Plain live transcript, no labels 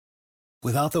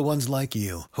Without the ones like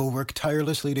you, who work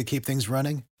tirelessly to keep things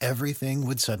running, everything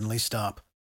would suddenly stop.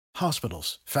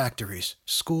 Hospitals, factories,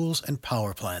 schools, and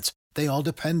power plants, they all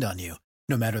depend on you.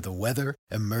 No matter the weather,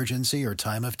 emergency, or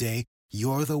time of day,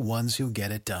 you're the ones who get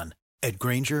it done. At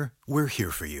Grainger, we're here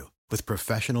for you with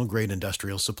professional-grade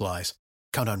industrial supplies.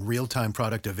 Count on real-time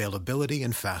product availability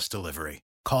and fast delivery.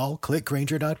 Call, click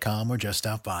Grainger.com, or just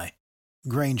stop by.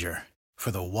 Grainger, for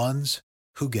the ones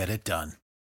who get it done.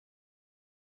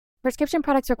 Prescription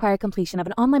products require completion of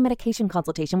an online medication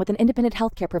consultation with an independent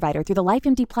healthcare provider through the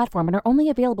LifeMD platform and are only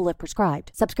available if prescribed.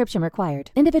 Subscription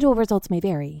required. Individual results may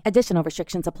vary. Additional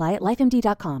restrictions apply at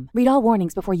lifemd.com. Read all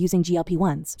warnings before using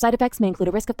GLP-1s. Side effects may include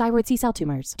a risk of thyroid C-cell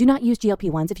tumors. Do not use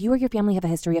GLP-1s if you or your family have a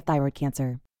history of thyroid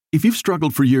cancer. If you've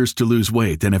struggled for years to lose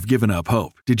weight and have given up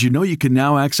hope, did you know you can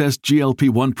now access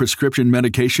GLP-1 prescription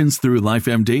medications through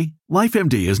LifeMD?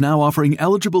 LifeMD is now offering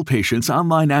eligible patients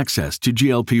online access to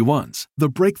GLP-1s, the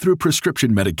breakthrough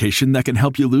prescription medication that can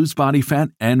help you lose body fat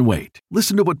and weight.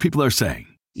 Listen to what people are saying.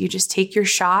 You just take your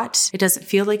shot. It doesn't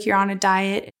feel like you're on a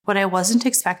diet. What I wasn't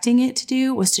expecting it to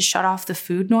do was to shut off the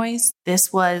food noise.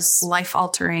 This was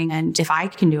life-altering, and if I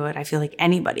can do it, I feel like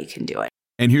anybody can do it.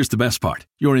 And here's the best part.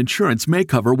 Your insurance may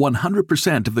cover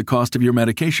 100% of the cost of your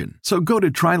medication. So go to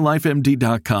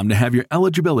TryLifeMD.com to have your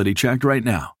eligibility checked right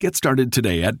now. Get started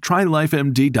today at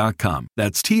TryLifeMD.com.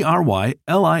 That's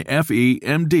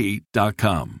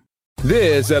TryLifeMD.com.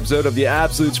 This episode of the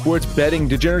Absolute Sports Betting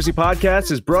Degeneracy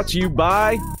Podcast is brought to you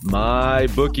by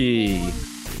MyBookie.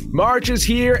 March is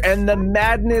here and the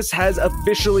madness has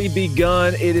officially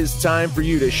begun. It is time for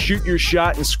you to shoot your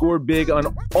shot and score big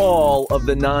on all of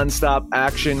the nonstop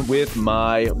action with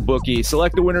MyBookie.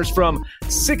 Select the winners from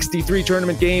 63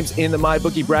 tournament games in the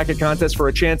MyBookie bracket contest for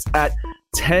a chance at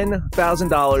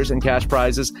 $10,000 in cash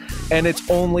prizes, and it's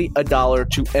only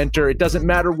 $1 to enter. It doesn't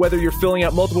matter whether you're filling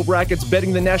out multiple brackets,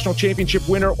 betting the national championship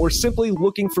winner, or simply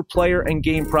looking for player and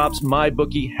game props,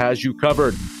 MyBookie has you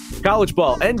covered. College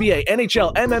ball, NBA,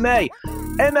 NHL, MMA,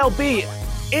 MLB,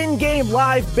 in-game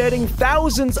live betting,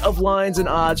 thousands of lines and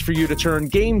odds for you to turn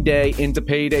game day into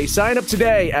payday. Sign up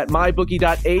today at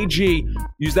mybookie.ag.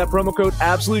 Use that promo code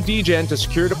AbsoluteDegen to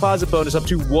secure a deposit bonus up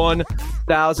to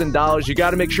 $1,000. You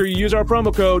got to make sure you use our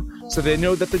promo code so they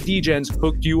know that the Degens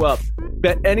hooked you up.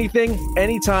 Bet anything,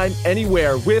 anytime,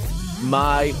 anywhere with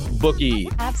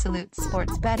MyBookie. Absolute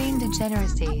sports betting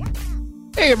degeneracy.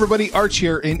 Hey everybody, Arch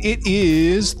here, and it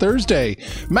is Thursday.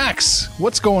 Max,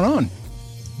 what's going on?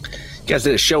 You guys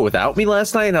did a show without me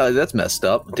last night? That's messed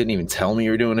up. Didn't even tell me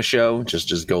you were doing a show.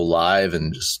 Just go live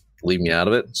and just leave me out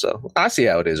of it. So I see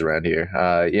how it is around here.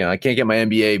 I can't get my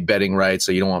NBA betting right,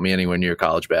 so you don't want me anywhere near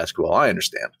college basketball. I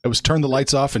understand. It was turn the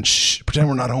lights off and pretend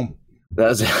we're not home.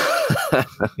 That's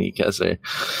you guys are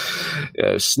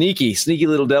sneaky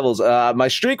little devils. My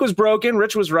streak was broken.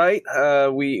 Rich was right.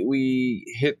 We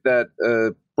hit that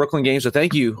Brooklyn game. So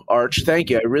thank you, Arch. Thank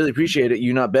you. I really appreciate it.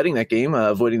 You not betting that game,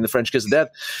 avoiding the French kiss of death,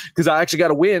 because I actually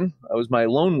got a win. That was my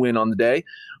lone win on the day.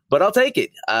 But I'll take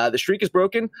it. The streak is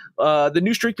broken. The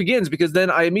new streak begins because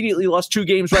then I immediately lost 2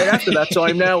 games right after that. So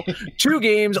I'm now 2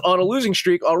 games on a losing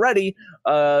streak already,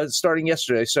 starting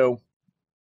yesterday. So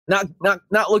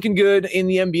not looking good in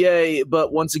the NBA,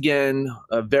 but once again,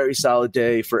 a very solid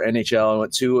day for NHL. I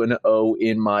went 2-0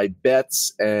 in my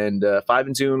bets and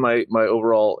 5-2 in my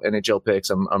overall NHL picks.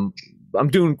 I'm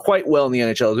doing quite well in the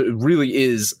NHL. It really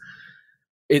is.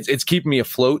 It's keeping me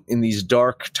afloat in these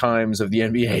dark times of the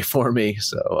NBA for me.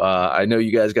 So I know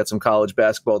you guys got some college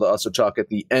basketball to also talk at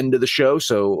the end of the show.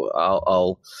 So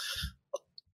I'll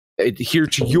adhere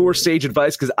to your sage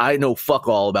advice because I know fuck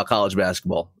all about college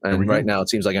basketball. And right now it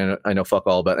seems like I know fuck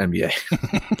all about NBA.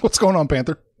 What's going on,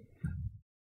 Panther?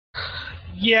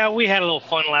 Yeah, we had a little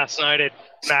fun last night at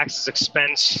Max's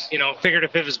expense. Figured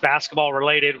if it was basketball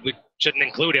related, we shouldn't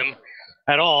include him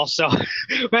at all. So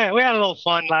man, we had a little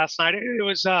fun last night. It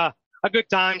was a good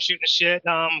time shooting the shit.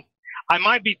 I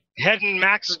might be heading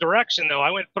Max's direction though. I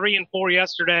went 3-4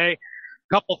 yesterday.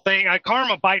 Couple things.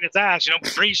 Karma biting its ass.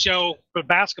 Pre-show for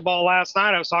basketball last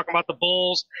night, I was talking about the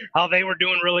Bulls, how they were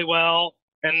doing really well,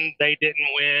 and they didn't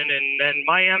win. And then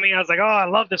Miami, I was like, oh, I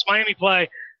love this Miami play.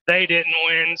 They didn't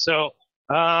win. So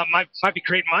might be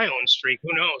creating my own streak.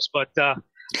 Who knows? But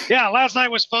yeah, last night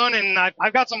was fun, and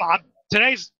I've got some.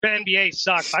 Today's NBA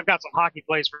sucks. I've got some hockey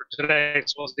plays for today,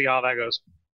 so we'll see how that goes.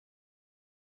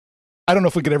 I don't know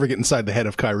if we could ever get inside the head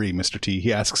of Kyrie, Mr. T.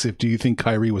 He asks do you think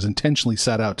Kyrie was intentionally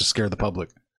sat out to scare the public?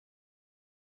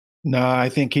 No, I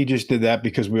think he just did that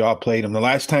because we all played him. The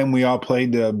last time we all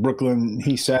played Brooklyn,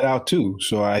 he sat out too.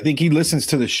 So I think he listens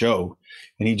to the show,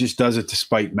 and he just does it to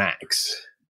spite Max.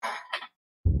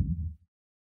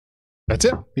 That's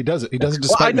it. He does it. He does it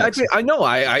despite Max. I know.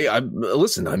 I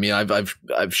listen. I mean, I've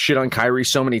shit on Kyrie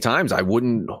so many times. I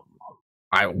wouldn't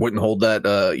hold that.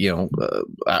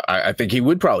 I think he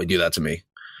would probably do that to me.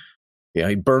 Yeah,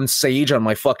 he burns sage on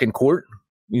my fucking court.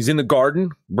 He's in the garden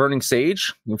burning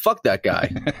sage. Fuck that guy.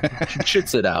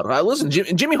 Shits it out. Listen,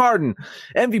 Jimmy Harden,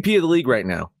 MVP of the league right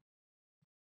now.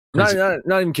 Not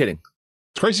even kidding.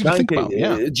 It's crazy to think about.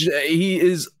 Yeah, he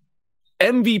is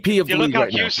MVP of the league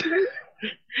right now.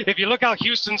 If you look how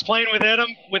Houston's playing without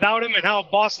him, and how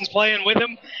Boston's playing with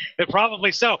him, it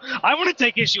probably so. I want to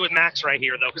take issue with Max right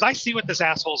here, though, because I see what this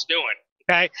asshole's doing.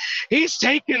 Okay, he's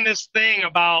taking this thing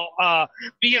about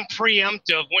being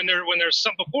preemptive when there's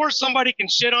some before somebody can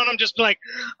shit on him. Just be like,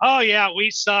 oh yeah,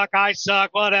 we suck, I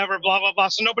suck, whatever, blah blah blah.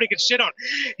 So nobody can shit on.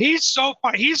 He's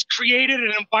created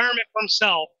an environment for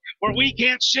himself where we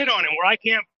can't shit on him, where I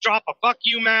can't drop a fuck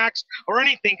you, Max, or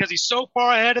anything because he's so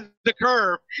far ahead of the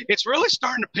curve. It's really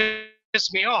starting to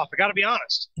piss me off. I got to be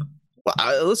honest.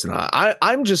 Well, listen,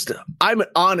 I'm an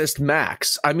honest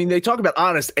Max. I mean, they talk about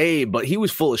honest Abe, but he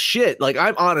was full of shit. Like,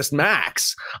 I'm honest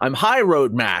Max. I'm high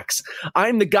road Max.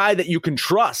 I'm the guy that you can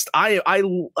trust. I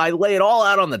lay it all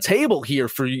out on the table here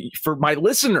for my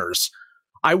listeners.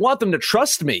 I want them to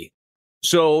trust me.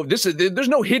 So there's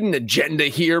no hidden agenda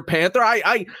here, Panther.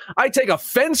 I take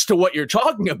offense to what you're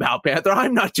talking about, Panther.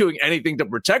 I'm not doing anything to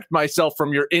protect myself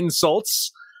from your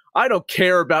insults. I don't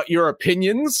care about your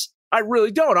opinions. I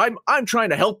really don't. I'm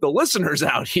trying to help the listeners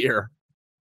out here.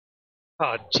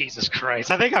 Oh, Jesus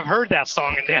Christ. I think I've heard that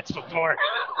song and dance before.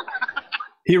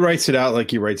 He writes it out like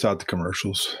he writes out the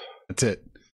commercials. That's it.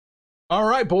 All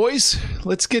right, boys.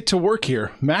 Let's get to work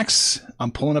here. Max,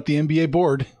 I'm pulling up the NBA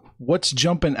board. What's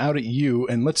jumping out at you?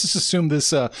 And let's just assume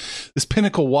this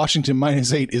Pinnacle Washington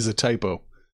 -8 is a typo.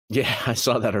 Yeah, I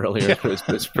saw that earlier. Yeah.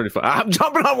 It's pretty fun. I'm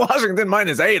jumping on Washington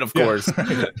 -8, of course.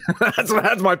 Yeah.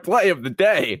 That's my play of the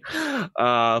day.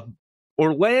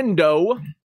 Orlando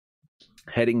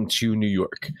heading to New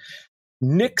York.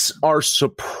 Knicks are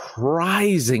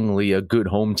surprisingly a good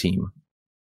home team.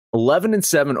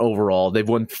 11-7 overall. They've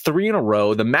won 3 in a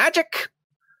row. The Magic,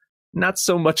 not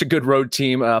so much a good road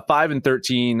team.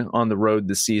 5-13 on the road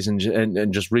this season,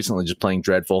 and just recently just playing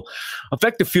dreadful.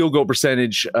 Effective field goal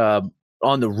percentage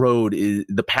on the road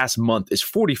the past month is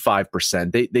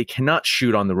 45%. They cannot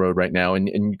shoot on the road right now. And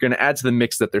you're going to add to the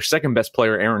mix that their second best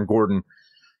player, Aaron Gordon,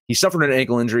 he suffered an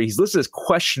ankle injury. He's listed as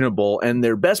questionable, and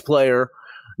their best player,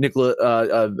 Nikola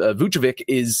Vucevic,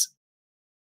 is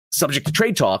subject to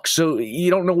trade talk. So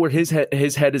you don't know where his head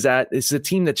is at. It's a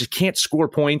team that just can't score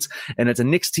points, and it's a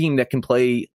Knicks team that can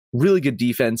play really good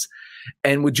defense.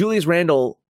 And with Julius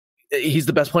Randle, he's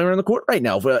the best player on the court right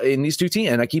now in these two teams.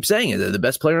 And I keep saying it, the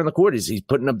best player on the court he's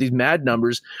putting up these mad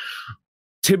numbers.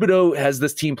 Thibodeau has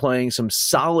this team playing some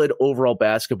solid overall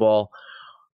basketball.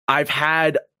 I've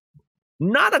had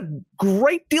not a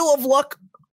great deal of luck,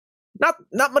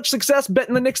 not much success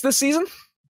betting the Knicks this season.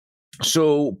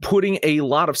 So putting a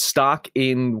lot of stock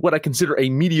in what I consider a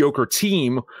mediocre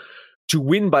team to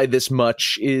win by this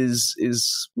much is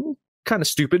kind of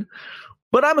stupid.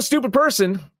 But I'm a stupid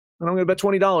person, and I'm going to bet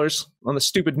 $20 on the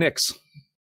stupid Knicks.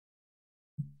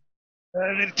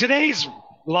 Today's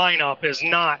lineup is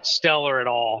not stellar at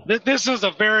all. This is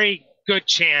a very good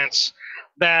chance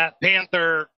that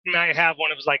Panther might have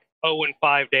one of his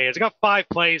 0-5 days. I got 5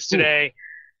 plays today.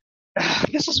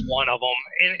 This is one of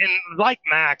them. And like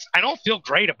Max, I don't feel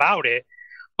great about it.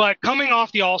 But coming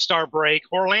off the All-Star break,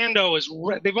 Orlando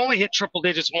they've only hit triple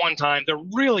digits one time. They're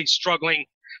really struggling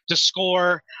to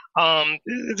score.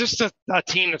 Just a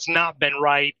team that's not been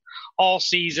right all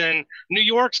season. New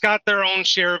York's got their own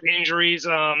share of injuries.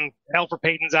 Elfrid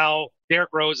Payton's out. Derrick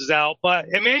Rose is out. But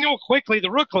Emmanuel Quickley,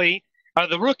 the rookie,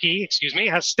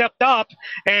 has stepped up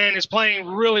and is playing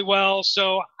really well.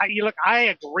 So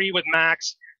I agree with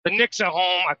Max. The Knicks at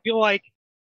home,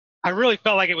 I really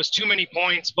felt like it was too many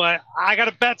points, but I got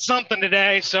to bet something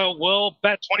today, so we'll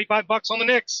bet $25 on the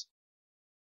Knicks.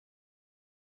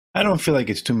 I don't feel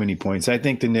like it's too many points. I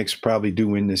think the Knicks probably do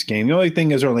win this game. The only thing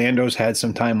is Orlando's had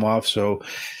some time off, so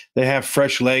they have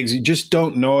fresh legs. You just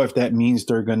don't know if that means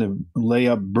they're going to lay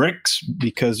up bricks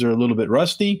because they're a little bit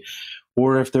rusty,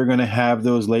 or if they're going to have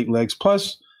those late legs.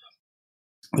 Plus,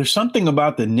 there's something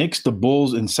about the Knicks, the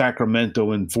Bulls, and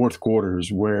Sacramento in fourth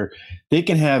quarters where they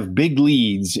can have big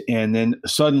leads and then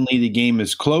suddenly the game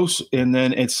is close and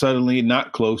then it's suddenly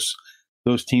not close.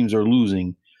 Those teams are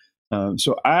losing.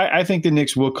 So I think the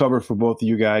Knicks will cover for both of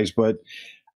you guys, but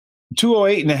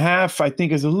 208.5 I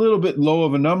think is a little bit low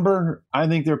of a number. I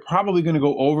think they're probably going to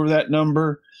go over that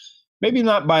number. Maybe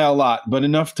not by a lot, but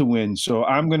enough to win. So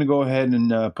I'm going to go ahead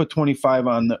and put 25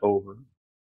 on the over.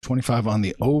 25 on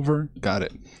the over. Got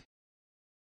it.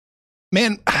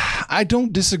 Man, I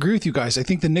don't disagree with you guys. I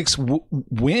think the Knicks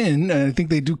win, and I think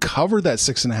they do cover that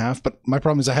 6.5. But my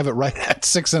problem is I have it right at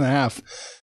 6.5.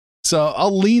 So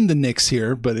I'll lean the Knicks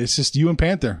here, but it's just you and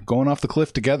Panther going off the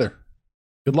cliff together.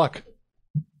 Good luck.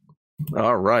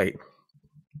 All right.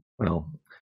 Well,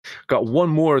 got one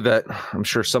more that I'm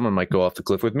sure someone might go off the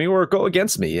cliff with me or go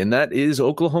against me, and that is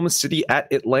Oklahoma City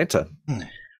at Atlanta.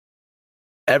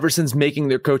 Ever since making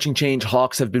their coaching change,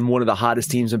 Hawks have been one of the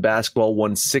hottest teams in basketball,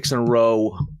 won 6 in a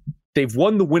row. They've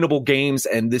won the winnable games,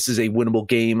 and this is a winnable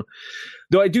game.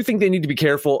 Though I do think they need to be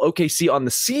careful. OKC on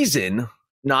the season,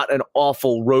 not an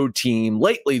awful road team.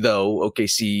 Lately, though,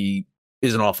 OKC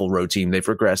is an awful road team. They've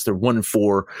regressed. They're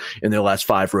 1-4 in their last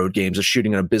 5 road games. They're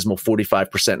shooting an abysmal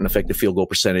 45% in effective field goal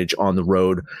percentage on the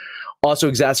road. Also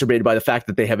exacerbated by the fact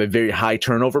that they have a very high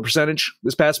turnover percentage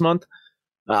this past month.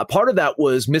 Part of that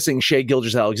was missing Shai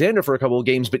Gilgeous-Alexander for a couple of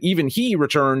games, but even he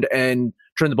returned and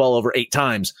turned the ball over 8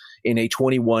 times in a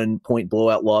 21-point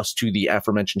blowout loss to the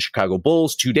aforementioned Chicago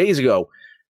Bulls 2 days ago.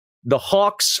 The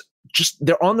Hawks,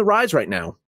 they're on the rise right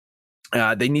now.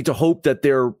 They need to hope that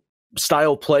their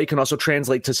style play can also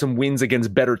translate to some wins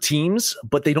against better teams,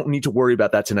 but they don't need to worry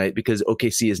about that tonight because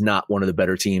OKC is not one of the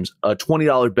better teams. A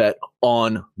 $20 bet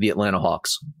on the Atlanta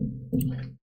Hawks.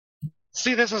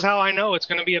 See, this is how I know it's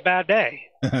going to be a bad day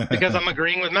because I'm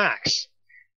agreeing with Max.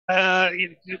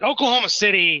 Oklahoma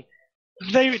City,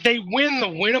 they win the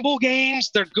winnable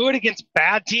games. They're good against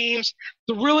bad teams.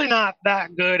 They're really not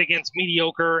that good against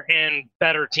mediocre and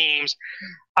better teams.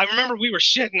 I remember we were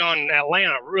shitting on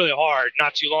Atlanta really hard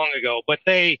not too long ago, but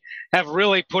they have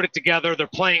really put it together. They're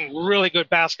playing really good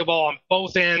basketball on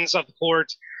both ends of the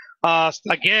court.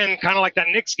 Again, kind of like that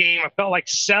Knicks game, I felt like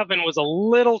 7 was a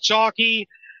little chalky,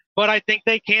 but I think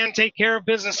they can take care of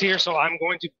business here, so I'm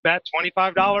going to bet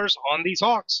 $25 on these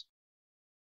Hawks.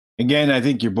 Again, I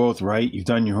think you're both right. You've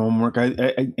done your homework.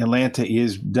 Atlanta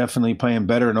is definitely playing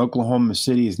better, and Oklahoma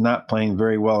City is not playing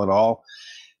very well at all.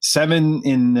 7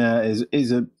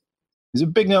 is a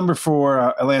big number for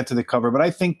Atlanta to cover, but I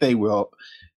think they will.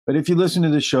 But if you listen to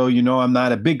the show, you know I'm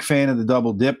not a big fan of the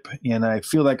double dip, and I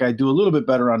feel like I do a little bit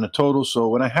better on the total. So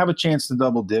when I have a chance to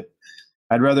double dip,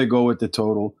 I'd rather go with the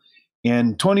total.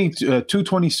 And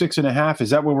 226.5,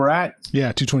 is that where we're at?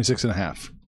 Yeah,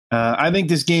 226.5. I think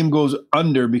this game goes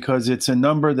under because it's a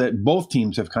number that both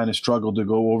teams have kind of struggled to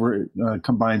go over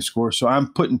combined score. So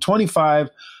I'm putting 25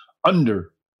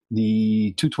 under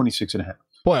the 226.5.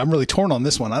 Boy, I'm really torn on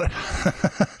this one.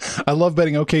 I love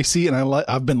betting OKC, and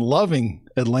I've been loving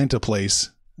Atlanta plays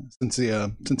since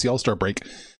the All-Star break.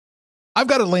 I've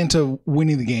got Atlanta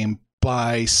winning the game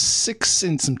by 6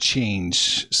 and some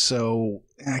change, so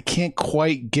I can't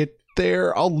quite get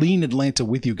there. I'll lean Atlanta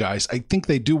with you guys. I think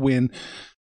they do win.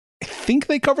 I think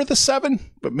they cover the 7,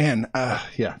 but man,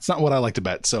 yeah, it's not what I like to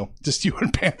bet. So just you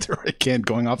and Panther again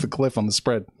going off the cliff on the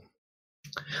spread.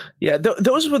 Yeah,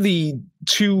 those were the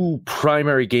 2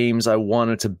 primary games I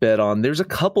wanted to bet on. There's a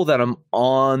couple that I'm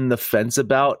on the fence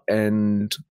about,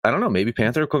 and I don't know, maybe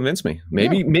Panther will convince me.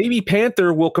 Maybe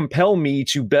Panther will compel me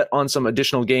to bet on some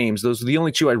additional games. Those are the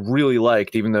only 2 I really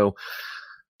liked, even though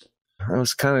I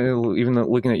was kind of even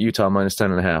looking at Utah minus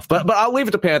 10.5. But I'll leave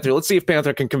it to Panther. Let's see if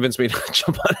Panther can convince me to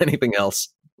jump on anything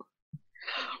else.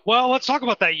 Well, let's talk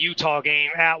about that Utah game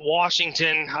at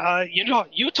Washington.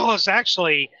 Utah's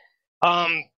actually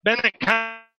been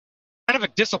kind of a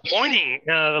disappointing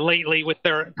lately with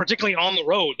particularly on the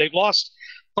road. They've lost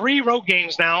 3 road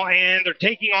games now, and they're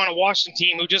taking on a Washington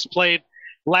team who just played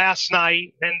last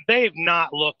night, and they've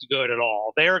not looked good at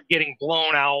all. They're getting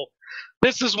blown out.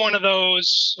 This is one of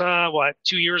those,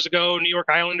 2 years ago, New York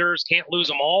Islanders can't lose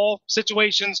them all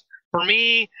situations. For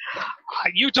me,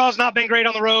 Utah's not been great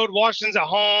on the road. Washington's at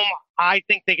home. I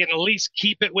think they can at least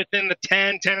keep it within the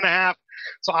 10.5.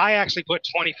 So I actually put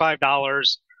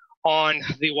 $25 on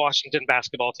the Washington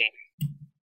basketball team.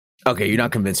 Okay, you're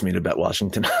not convincing me to bet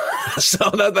Washington. So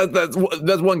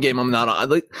that's one game I'm not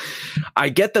on. I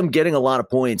get them getting a lot of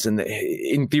points, and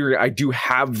in theory, I do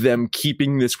have them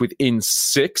keeping this within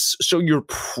 6. So you're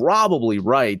probably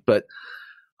right, but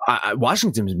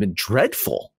Washington has been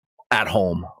dreadful at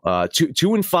home.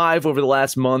 2-5 over the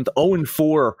last month,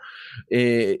 0-4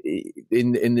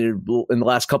 in the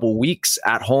last couple of weeks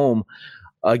at home.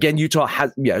 Again, Utah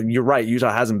you're right.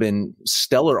 Utah hasn't been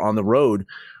stellar on the road.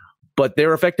 But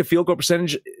their effective field goal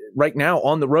percentage right now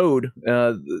on the road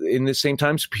in the same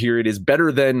time period is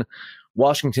better than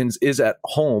Washington's is at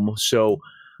home. So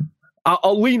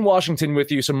I'll lean Washington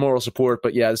with you, some moral support.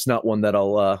 But yeah, it's not one that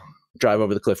I'll drive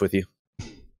over the cliff with you.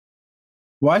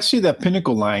 Well, I see that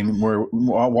Pinnacle line where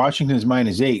Washington is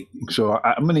 -8. So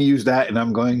I'm going to use that, and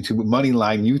I'm going to money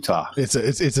line Utah. It's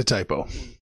a typo.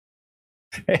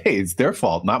 Hey, it's their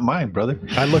fault, not mine, brother.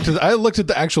 I looked at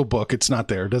the actual book. It's not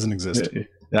there. It doesn't exist.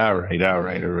 All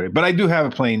right. But I do have a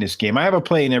play in this game. I have a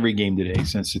play in every game today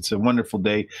since it's a wonderful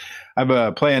day. I have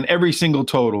a play on every single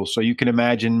total, so you can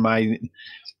imagine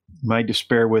my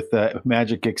despair with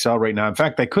Magic Excel right now. In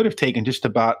fact, I could have taken just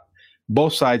about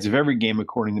both sides of every game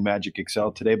according to Magic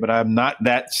Excel today, but I'm not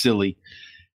that silly.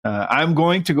 I'm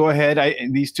going to go ahead.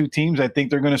 These two teams, I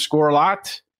think they're going to score a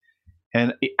lot.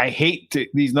 And I hate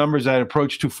these numbers that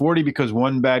approach 240 because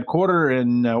one bad quarter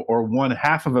or one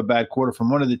half of a bad quarter from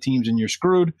one of the teams and you're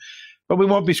screwed. But we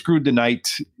won't be screwed tonight.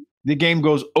 The game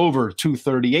goes over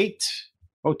 238.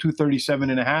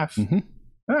 237.5. Mm-hmm.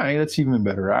 All right, that's even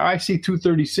better. I see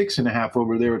 236.5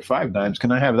 over there at 5 dimes.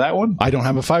 Can I have that one? I don't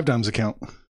have a 5 dimes account.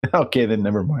 Okay, then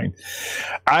never mind.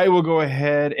 I will go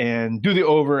ahead and do the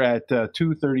over at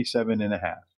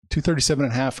 237.5.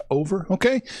 237.5 over.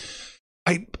 Okay.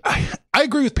 I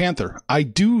agree with Panther. I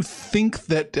do think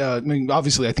that,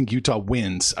 obviously I think Utah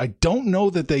wins. I don't know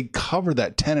that they cover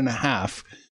that 10.5.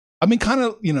 I mean, kind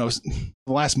of, the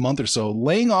last month or so,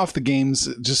 laying off the games,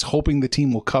 just hoping the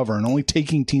team will cover and only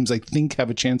taking teams I think have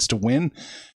a chance to win.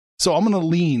 So I'm going to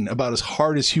lean about as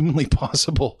hard as humanly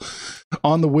possible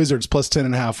on the Wizards plus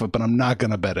 10.5, but I'm not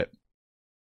going to bet it.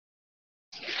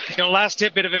 Last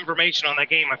bit of information on that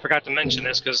game. I forgot to mention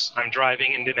this because I'm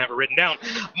driving and didn't have it written down.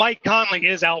 Mike Conley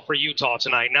is out for Utah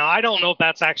tonight. Now, I don't know if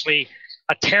that's actually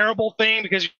a terrible thing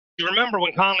because you remember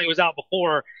when Conley was out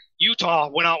before, Utah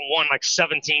went out and won like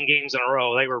 17 games in a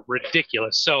row. They were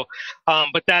ridiculous. So,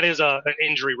 but that is an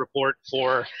injury report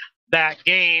for that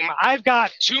game. I've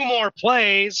got 2 more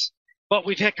plays, but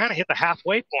we've kind of hit the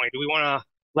halfway point. Do we want to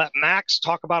let Max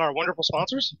talk about our wonderful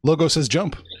sponsors? Logo says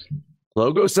jump.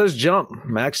 Logo says jump.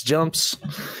 Max jumps.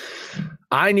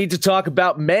 I need to talk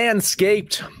about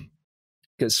Manscaped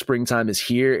because springtime is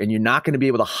here and you're not going to be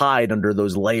able to hide under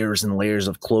those layers and layers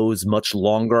of clothes much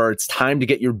longer. It's time to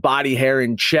get your body hair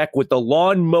in check with the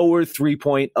Lawnmower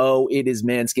 3.0. It is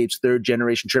Manscaped's 3rd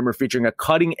generation trimmer featuring a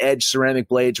cutting edge ceramic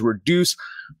blade to reduce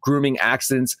grooming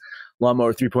accidents.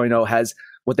 Lawnmower 3.0 has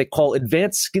what they call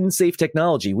advanced skin safe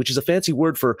technology, which is a fancy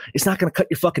word for it's not going to cut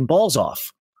your fucking balls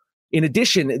off. In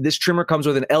addition, this trimmer comes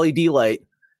with an LED light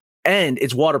and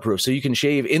it's waterproof, so you can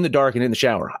shave in the dark and in the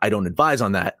shower. I don't advise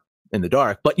on that in the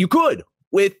dark, but you could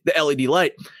with the LED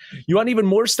light. You want even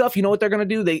more stuff? You know what they're going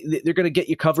to do? They're going to get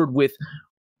you covered with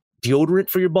deodorant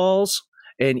for your balls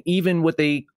and even what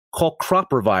they call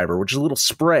Crop Reviver, which is a little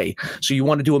spray. So you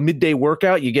want to do a midday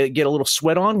workout, you get a little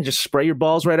sweat on, you just spray your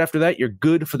balls right after that. You're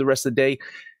good for the rest of the day.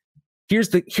 Here's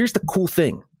the cool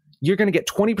thing. You're going to get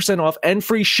 20% off and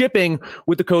free shipping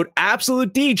with the code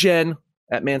AbsoluteDGen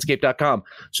at manscaped.com.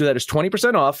 So that is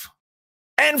 20% off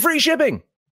and free shipping.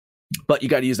 But you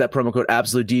got to use that promo code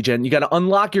AbsoluteDGen. You got to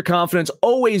unlock your confidence.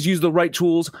 Always use the right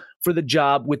tools for the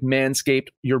job with Manscaped.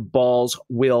 Your balls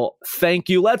will thank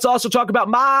you. Let's also talk about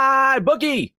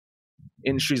MyBookie,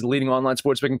 industry's leading online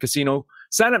sportsbook and casino.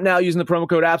 Sign up now using the promo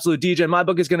code AbsoluteDGen.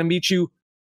 MyBookie is going to meet you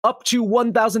up to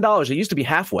 $1,000. It used to be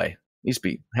halfway. Used to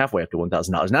be halfway up to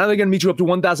 $1,000. Now they're going to meet you up to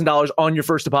 $1,000 on your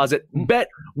first deposit. Bet,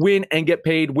 win, and get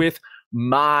paid with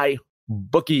MyBookie.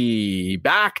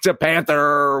 Back to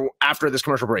Panther after this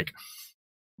commercial break.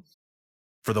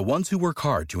 For the ones who work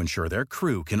hard to ensure their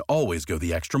crew can always go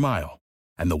the extra mile,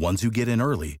 and the ones who get in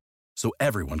early so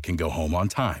everyone can go home on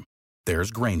time,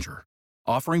 there's Grainger,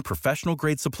 offering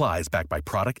professional-grade supplies backed by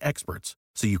product experts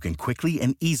so you can quickly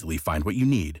and easily find what you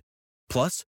need.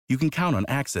 Plus, you can count on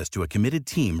access to a committed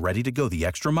team ready to go the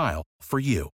extra mile for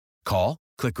you. Call,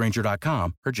 click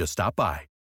Grainger.com, or just stop by.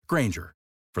 Grainger,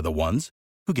 for the ones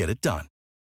who get it done.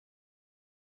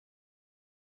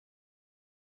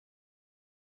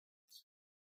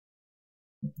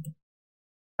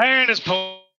 And as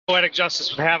poetic justice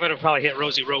would have it, it'll probably hit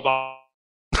Rosie Robot.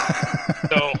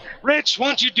 So, Rich, why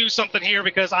don't you do something here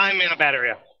because I'm in a bad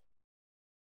area.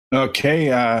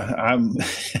 Okay, I'm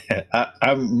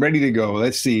ready to go.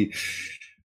 Let's see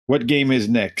what game is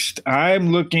next.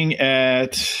 I'm looking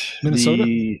at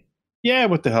Minnesota. Yeah,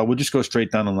 what the hell? We'll just go straight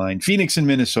down the line. Phoenix and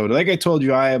Minnesota. Like I told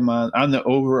you, I am on the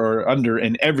over or under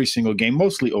in every single game,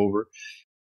 mostly over.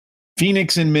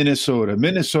 Phoenix and Minnesota.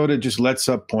 Minnesota just lets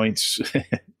up points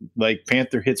like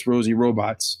Panther hits Rosie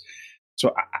Robots.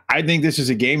 So I think this is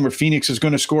a game where Phoenix is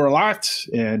going to score a lot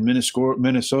and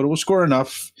Minnesota will score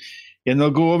enough. And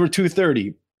they'll go over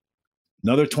 230.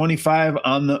 Another 25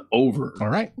 on the over. All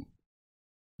right.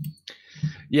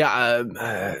 Yeah,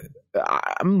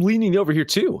 I'm leaning over here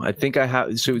too. I think I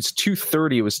have. So it's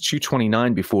 230. It was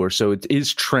 229 before, so it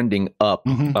is trending up.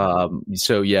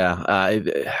 So yeah,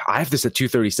 I have this at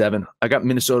 237. I got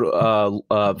Minnesota,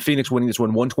 Phoenix winning this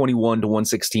one 121 to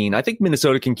 116. I think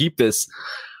Minnesota can keep this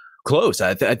close.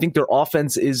 I think their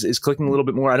offense is clicking a little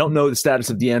bit more. I don't know the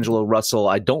status of D'Angelo Russell.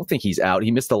 I don't think he's out.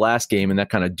 He missed the last game, and that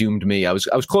kind of doomed me. I was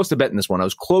close to betting this one. I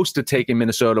was close to taking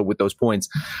Minnesota with those points.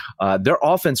 Their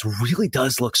offense really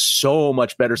does look so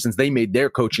much better since they made their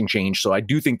coaching change. So I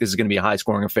do think this is going to be a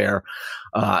high-scoring affair,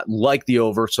 like the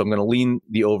over. So I'm going to lean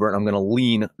the over, and I'm going to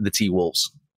lean the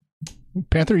T-Wolves.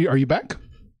 Panther, are you back?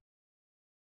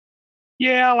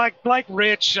 Yeah, like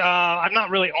Rich, I'm not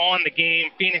really on the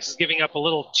game. Phoenix is giving up a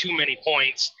little too many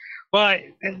points, but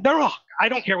I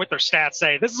don't care what their stats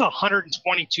say. This is a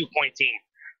 122-point team.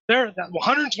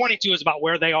 122 is about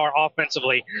where they are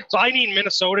offensively. So I need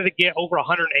Minnesota to get over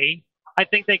 108. I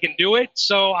think they can do it.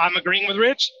 So I'm agreeing with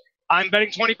Rich. I'm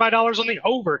betting $25 on the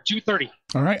over 230.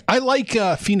 All right. I like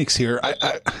Phoenix here.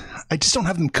 I just don't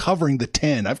have them covering the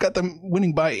 10. I've got them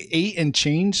winning by 8 and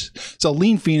change. So I'll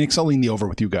lean Phoenix. I'll lean the over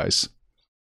with you guys.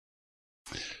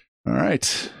 All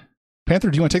right.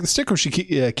 Panther, do you want to take the stick or should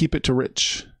keep it to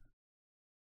Rich?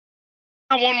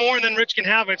 One more and then Rich can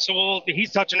have it. So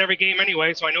he's touching every game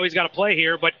anyway, so I know he's got to play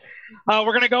here. But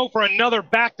we're going to go for another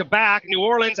back-to-back. New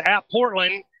Orleans at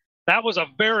Portland. That was a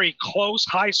very close,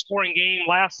 high-scoring game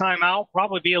last time out.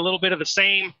 Probably be a little bit of the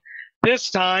same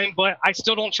this time, but I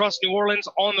still don't trust New Orleans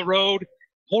on the road.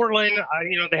 Portland,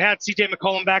 they had C.J.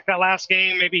 McCollum back that last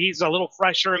game. Maybe he's a little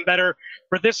fresher and better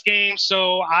for this game.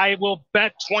 So I will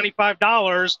bet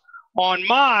 $25 on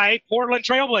my Portland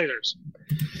Trailblazers.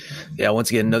 Yeah,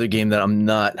 once again, another game that I'm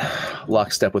not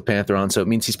lockstep with Panther on, so it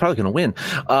means he's probably going to win.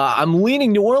 I'm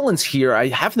leaning New Orleans here. I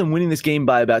have them winning this game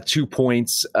by about 2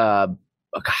 points.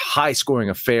 A high-scoring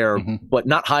affair, but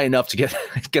not high enough to get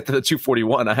to the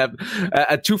 241. I have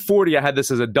at 240. I had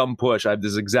this as a dumb push. I have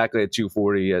this exactly at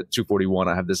 240. At 241,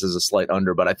 I have this as a slight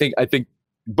under. But I think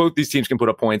both these teams can put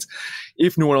up points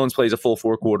if New Orleans plays a full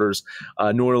 4 quarters.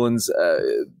 New Orleans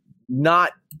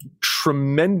not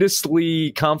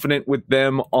tremendously confident with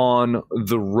them on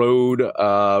the road.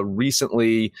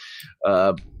 Recently,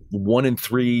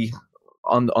 1-3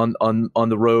 on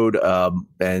the road,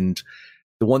 and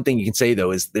the one thing you can say, though,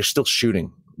 is they're still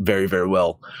shooting very, very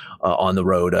well on the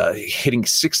road, hitting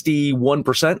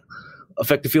 61%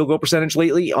 effective field goal percentage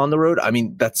lately on the road. I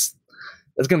mean, that's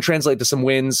going to translate to some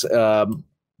wins.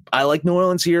 I like New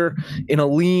Orleans here in a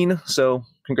lean, so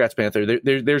congrats, Panther.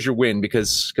 There's your win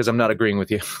because I'm not agreeing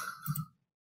with you.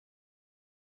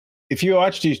 If you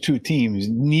watch these two teams,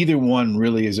 neither one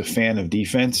really is a fan of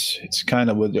defense. It's kind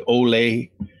of with the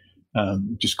Ole.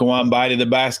 Just go on by to the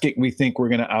basket. We think we're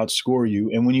going to outscore you.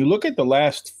 And when you look at the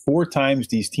last 4 times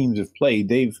these teams have played,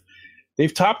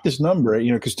 they've topped this number.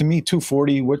 Because to me,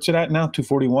 240. What's it at now?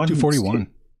 241. 241.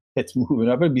 It's moving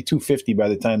up. It'd be 250 by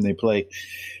the time they play.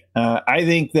 I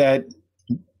think that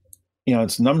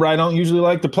it's a number I don't usually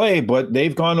like to play, but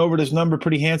they've gone over this number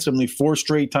pretty handsomely 4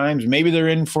 straight times. Maybe they're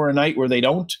in for a night where they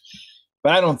don't,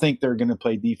 but I don't think they're going to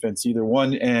play defense either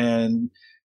one. And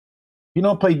if you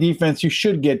don't play defense, you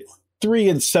should get 3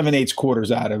 7/8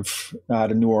 quarters out of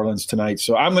New Orleans tonight.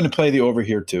 So I'm going to play the over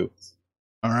here too.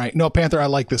 All right. No, Panther, I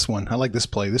like this one. I like this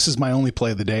play. This is my only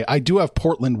play of the day. I do have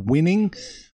Portland winning.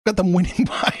 Got them winning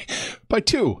by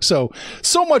 2. So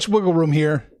much wiggle room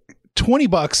here.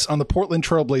 $20 on the Portland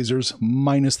Trailblazers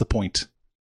minus the point.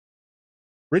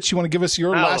 Rich, you want to give us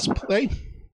your last play?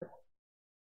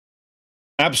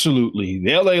 Absolutely.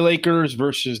 The LA Lakers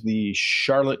versus the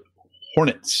Charlotte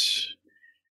Hornets.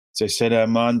 As I said,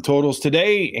 I'm on totals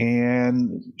today,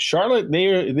 and Charlotte,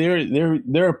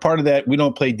 they're a part of that. We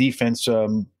don't play defense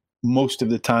most of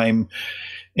the time,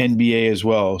 NBA as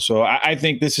well. So I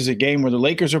think this is a game where the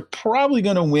Lakers are probably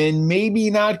going to win, maybe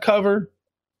not cover,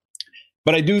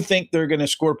 but I do think they're going to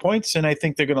score points, and I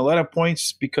think they're going to let up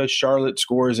points because Charlotte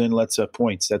scores and lets up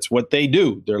points. That's what they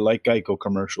do. They're like Geico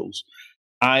commercials.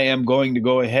 I am going to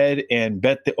go ahead and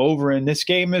bet the over in this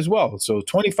game as well. So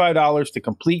 $25 to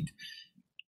complete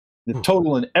the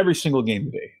total in every single game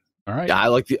today. All right. Yeah, I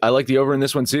like the over in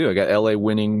this one too. I got LA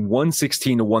winning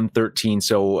 116 to 113.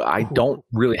 So I don't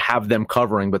really have them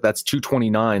covering, but that's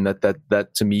 229. That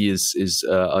to me is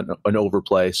an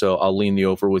overplay. So I'll lean the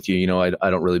over with you. I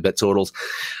don't really bet totals.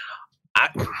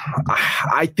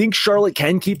 I think Charlotte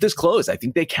can keep this close. I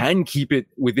think they can keep it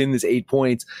within this 8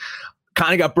 points.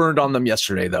 Kind of got burned on them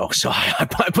yesterday, though. So I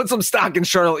put some stock in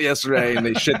Charlotte yesterday, and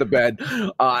they shit the bed.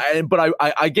 But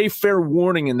I gave fair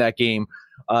warning in that game.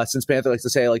 Since Panther likes to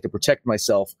say I like to protect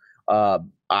myself,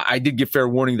 I did give fair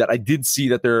warning that I did see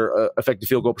that their effective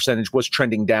field goal percentage was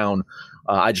trending down.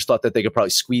 I just thought that they could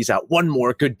probably squeeze out one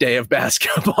more good day of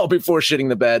basketball before shitting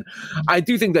the bed. I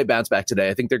do think they bounce back today.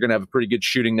 I think they're going to have a pretty good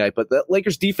shooting night, but the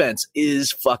Lakers defense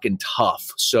is fucking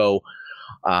tough. So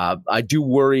I do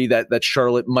worry that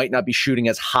Charlotte might not be shooting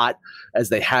as hot as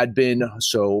they had been.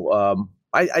 So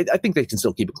I think they can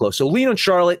still keep it close. So lean on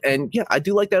Charlotte, and yeah, I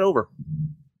do like that over.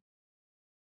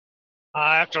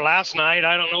 After last night,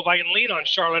 I don't know if I can lean on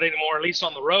Charlotte anymore, at least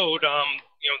on the road.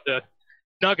 The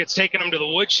Nuggets taking them to the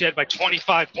woodshed by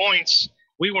 25 points.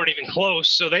 We weren't even close.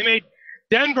 So they made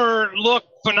Denver look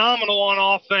phenomenal on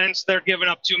offense. They're giving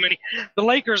up too many. The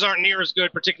Lakers aren't near as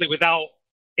good, particularly without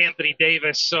Anthony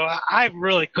Davis. So I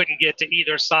really couldn't get to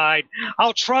either side.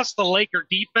 I'll trust the Laker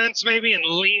defense maybe and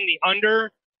lean the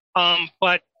under.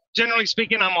 But generally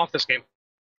speaking, I'm off this game.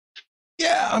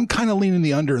 Yeah, I'm kind of leaning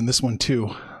the under in this one too,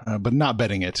 but not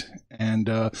betting it. And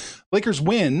Lakers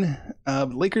win.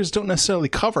 Lakers don't necessarily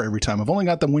cover every time. I've only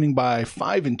got them winning by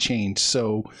 5 and change.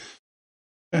 So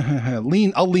I'll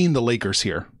lean the Lakers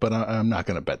here, but I'm not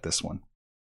going to bet this one.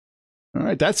 All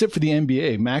right, that's it for the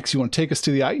NBA. Max, you want to take us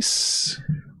to the ice?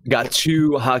 Got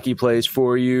 2 hockey plays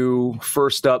for you.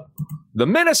 First up, the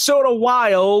Minnesota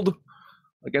Wild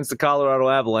against the Colorado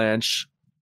Avalanche.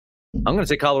 I'm going to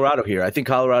take Colorado here. I think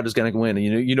Colorado's going to win.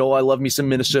 You know, I love me some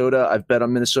Minnesota. I've bet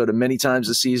on Minnesota many times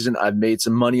this season. I've made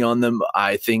some money on them.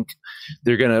 I think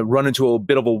they're going to run into a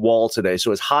bit of a wall today.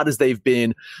 So as hot as they've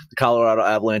been, the Colorado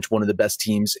Avalanche, one of the best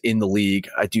teams in the league.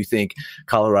 I do think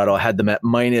Colorado had them at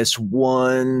minus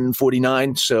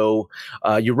 149. So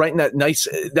you're right in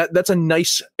that that's a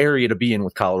nice area to be in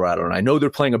with Colorado. And I know they're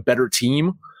playing a better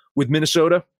team with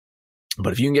Minnesota,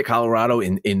 but if you can get Colorado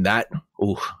in that,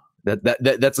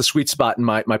 that's a sweet spot in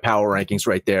my power rankings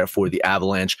right there for the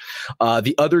Avalanche.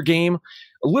 The other game,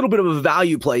 a little bit of a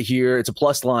value play here. It's a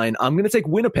plus line. I'm going to take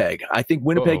Winnipeg. I think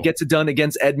Winnipeg gets it done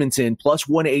against Edmonton, plus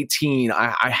 118.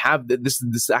 I have this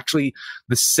is actually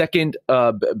the second,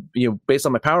 based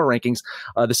on my power rankings,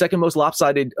 the second most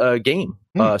lopsided game.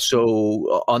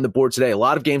 So on the board today, a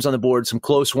lot of games on the board, some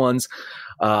close ones.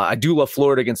 I do love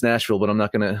Florida against Nashville, but I'm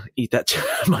not going to eat that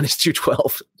minus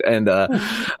 212. And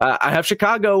I have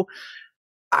Chicago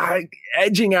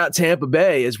edging out Tampa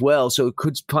Bay as well, so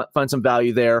could find some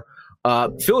value there.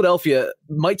 Philadelphia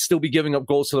might still be giving up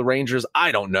goals to the Rangers.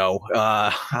 I don't know.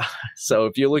 So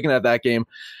if you're looking at that game,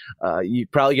 you're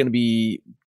probably going to be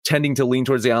tending to lean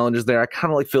towards the Islanders there. I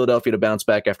kind of like Philadelphia to bounce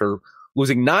back after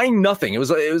losing 9-0. It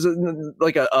was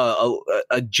like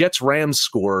a Jets Rams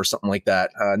score or something like that.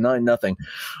 9-0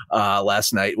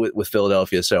 last night with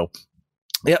Philadelphia. So,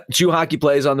 yeah, 2 hockey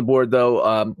plays on the board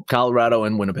though. Colorado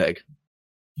and Winnipeg.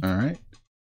 All right,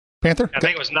 Panther. I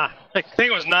think it was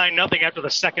 9-0 after the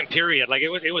second period. Like it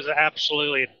was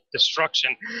absolutely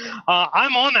destruction.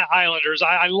 I'm on the Islanders.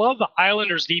 I love the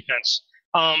Islanders defense.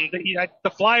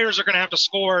 The Flyers are going to have to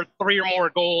score 3 or more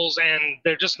goals, and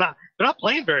they're not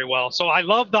playing very well. So I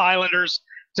love the Islanders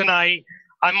tonight.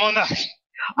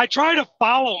 I try to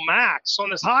follow Max on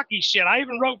this hockey shit. I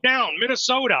even wrote down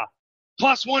Minnesota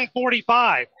plus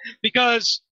 145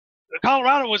 because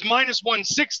Colorado was minus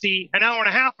 160 an hour and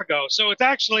a half ago. So it's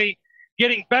actually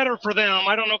getting better for them.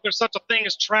 I don't know if there's such a thing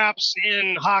as traps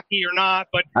in hockey or not,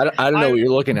 but I don't know what you're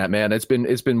looking at, man. It's been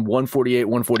 148,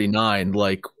 149,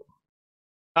 like.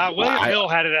 William Hill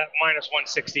had it at minus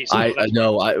 160. So I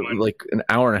know. Like an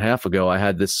hour and a half ago, I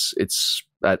had this. It's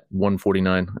at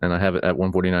 149, and I have it at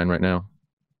 149 right now.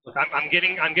 I'm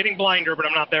getting blinder, but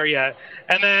I'm not there yet.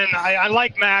 And then I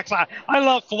like Max. I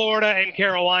love Florida and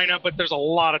Carolina, but there's a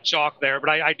lot of chalk there. But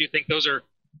I do think those are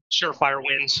surefire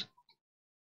wins.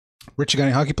 Rich, you got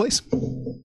any hockey plays?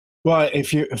 Well,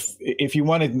 if you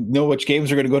want to know which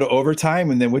games are going to go to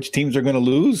overtime and then which teams are going to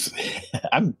lose,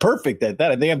 I'm perfect at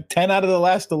that. I think I'm 10 out of the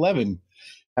last 11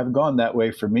 have gone that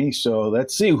way for me. So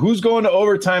let's see who's going to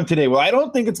overtime today. Well, I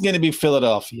don't think it's going to be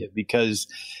Philadelphia because,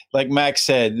 like Max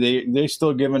said, they're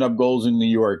still giving up goals in New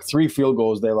York. 3 field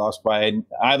goals they lost by. And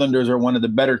Islanders are one of the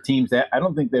better teams. I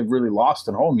don't think they've really lost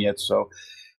at home yet. So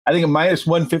I think a minus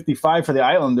 155 for the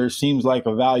Islanders seems like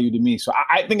a value to me. So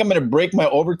I think I'm going to break my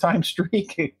overtime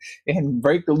streak and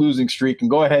break the losing streak and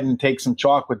go ahead and take some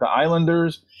chalk with the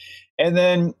Islanders. And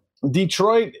then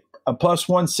Detroit, a plus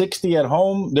 160 at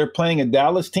home. They're playing a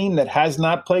Dallas team that has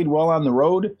not played well on the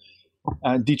road.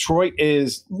 Detroit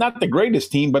is not the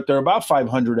greatest team, but they're about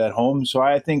 500 at home. So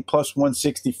I think plus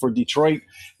 160 for Detroit.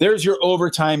 There's your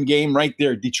overtime game right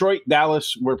there. Detroit,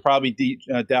 Dallas, where probably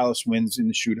Dallas wins in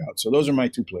the shootout. So those are my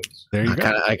 2 plays. There you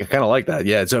go. I kind of like that.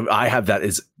 Yeah. So I have that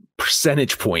as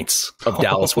percentage points of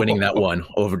Dallas winning that one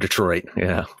over Detroit.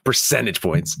 Yeah. Percentage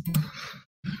points.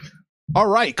 All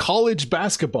right, college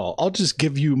basketball. I'll just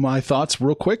give you my thoughts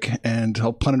real quick, and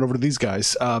I'll punt it over to these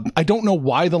guys. I don't know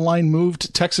why the line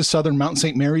moved. Texas Southern, Mount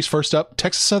St. Mary's first up.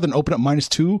 Texas Southern opened up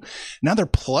 -2. Now they're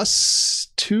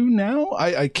 +2 now.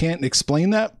 I can't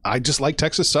explain that. I just like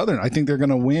Texas Southern. I think they're going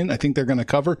to win. I think they're going to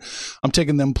cover. I'm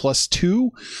taking them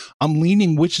 +2. I'm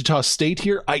leaning Wichita State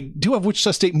here. I do have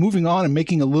Wichita State moving on and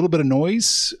making a little bit of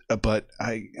noise, but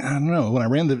I don't know. When I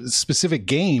ran the specific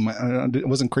game, I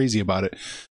wasn't crazy about it.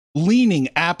 Leaning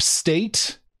App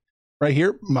State right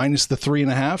here,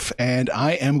 -3.5. And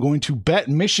I am going to bet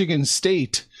Michigan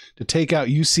State to take out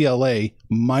UCLA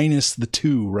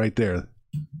 -2 right there.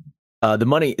 The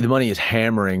money is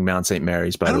hammering Mount St.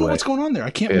 Mary's, by the way. I don't know what's going on there. I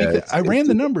can't make that. I ran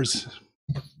the numbers.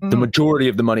 The majority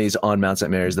of the money is on Mount St.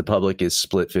 Mary's. The public is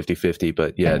split 50-50,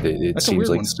 but yeah, it seems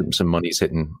like some money's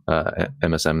hitting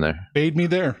MSM there. Fade me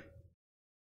there.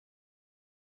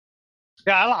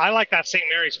 Yeah, I like that St.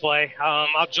 Mary's play.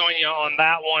 I'll join you on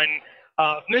that one.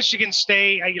 Michigan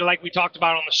State, like we talked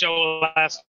about on the show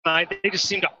last night, they just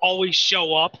seem to always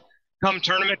show up come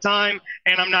tournament time,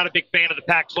 and I'm not a big fan of the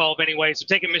Pac-12 anyway, so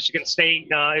taking Michigan State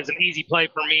is an easy play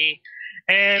for me.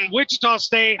 And Wichita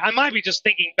State, I might be just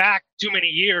thinking back too many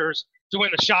years to when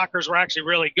the Shockers were actually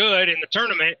really good in the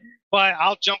tournament, but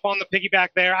I'll jump on the piggyback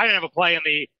there. I didn't have a play in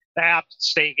the App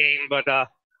State game, but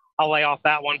I'll lay off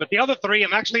that one. But the other three,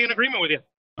 I'm actually in agreement with you.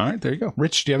 All right, there you go.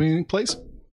 Rich, do you have anything, please?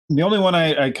 The only one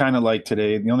I kind of like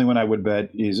today, the only one I would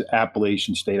bet is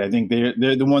Appalachian State. I think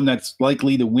they're the one that's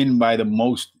likely to win by the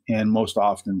most and most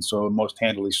often, so most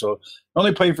handily. So the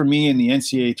only play for me in the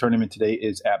NCAA tournament today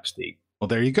is App State. Well,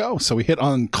 there you go. So we hit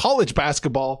on college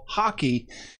basketball, hockey,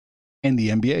 and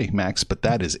the NBA, Max, but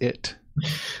that is it.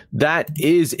 That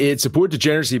is it. Support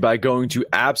Degeneracy by going to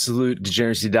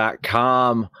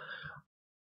absolutedegeneracy.com.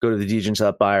 Go to the Degen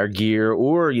shop, buy our gear,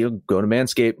 or you go to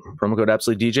Manscaped, promo code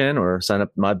AbsoluteDegen, or sign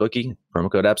up MyBookie, promo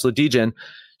code AbsoluteDegen. You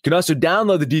can also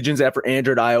download the Degens app for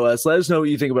Android, iOS. Let us know what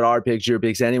you think about our picks, your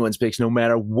picks, anyone's picks, no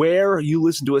matter where you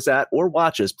listen to us at or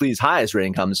watch us. Please, highest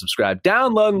rating, comment, subscribe,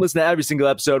 download, and listen to every single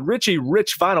episode. Richie,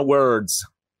 Rich, final words.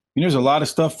 There's a lot of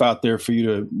stuff out there for you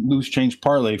to loose change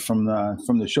parlay from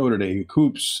the show today.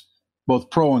 Hoops,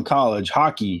 both pro and college,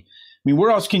 hockey. I mean,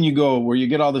 where else can you go where you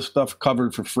get all this stuff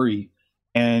covered for free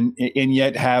and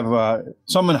yet have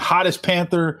someone hot as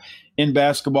Panther in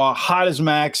basketball, hot as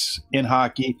Max in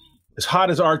hockey, as hot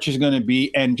as Arch is going to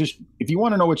be. And just if you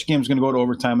want to know which game is going to go to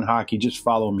overtime in hockey, just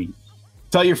follow me.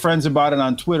 Tell your friends about it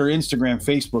on Twitter, Instagram,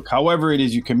 Facebook, however it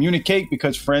is you communicate,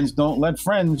 because friends don't let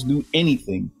friends do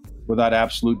anything without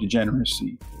absolute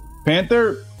degeneracy.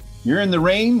 Panther, you're in the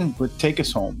rain, but take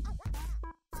us home.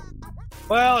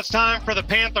 Well, it's time for the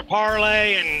Panther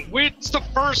Parlay, and it's the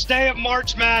first day of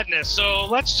March Madness, so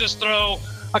let's just throw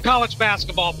a college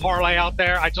basketball parlay out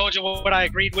there. I told you what I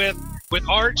agreed with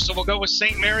Arch, so we'll go with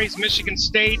St. Mary's, Michigan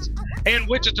State, and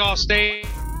Wichita State.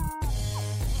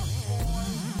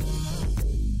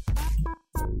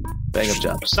 Bang up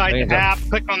job. Site the app,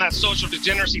 click on that social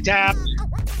degeneracy tab,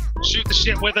 shoot the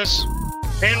shit with us,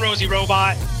 and Rosie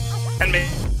Robot, and me.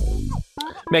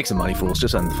 Make some money, fools.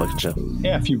 Just on the fucking show.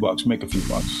 Yeah, a few bucks. Make a few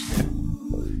bucks.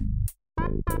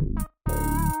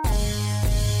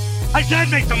 I said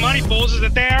make some money, fools. Is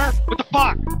it there? What the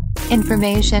fuck?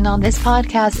 Information on this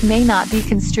podcast may not be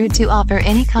construed to offer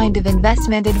any kind of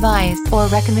investment advice or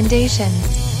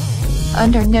recommendations.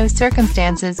 Under no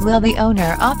circumstances will the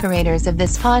owner-operators of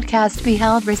this podcast be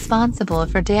held responsible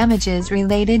for damages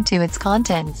related to its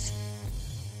contents.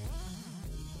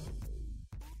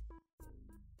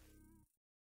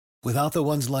 Without the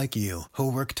ones like you,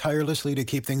 who work tirelessly to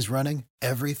keep things running,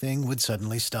 everything would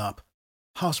suddenly stop.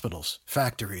 Hospitals,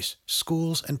 factories,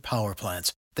 schools, and power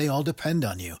plants, they all depend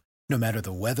on you. No matter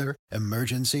the weather,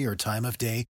 emergency, or time of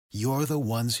day, you're the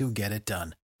ones who get it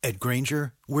done. At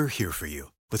Grainger, we're here for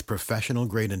you with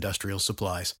professional-grade industrial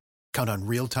supplies. Count on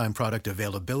real-time product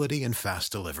availability and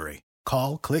fast delivery.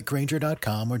 Call, click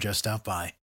Grainger.com, or just stop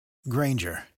by.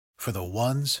 Grainger, for the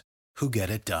ones who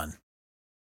get it done.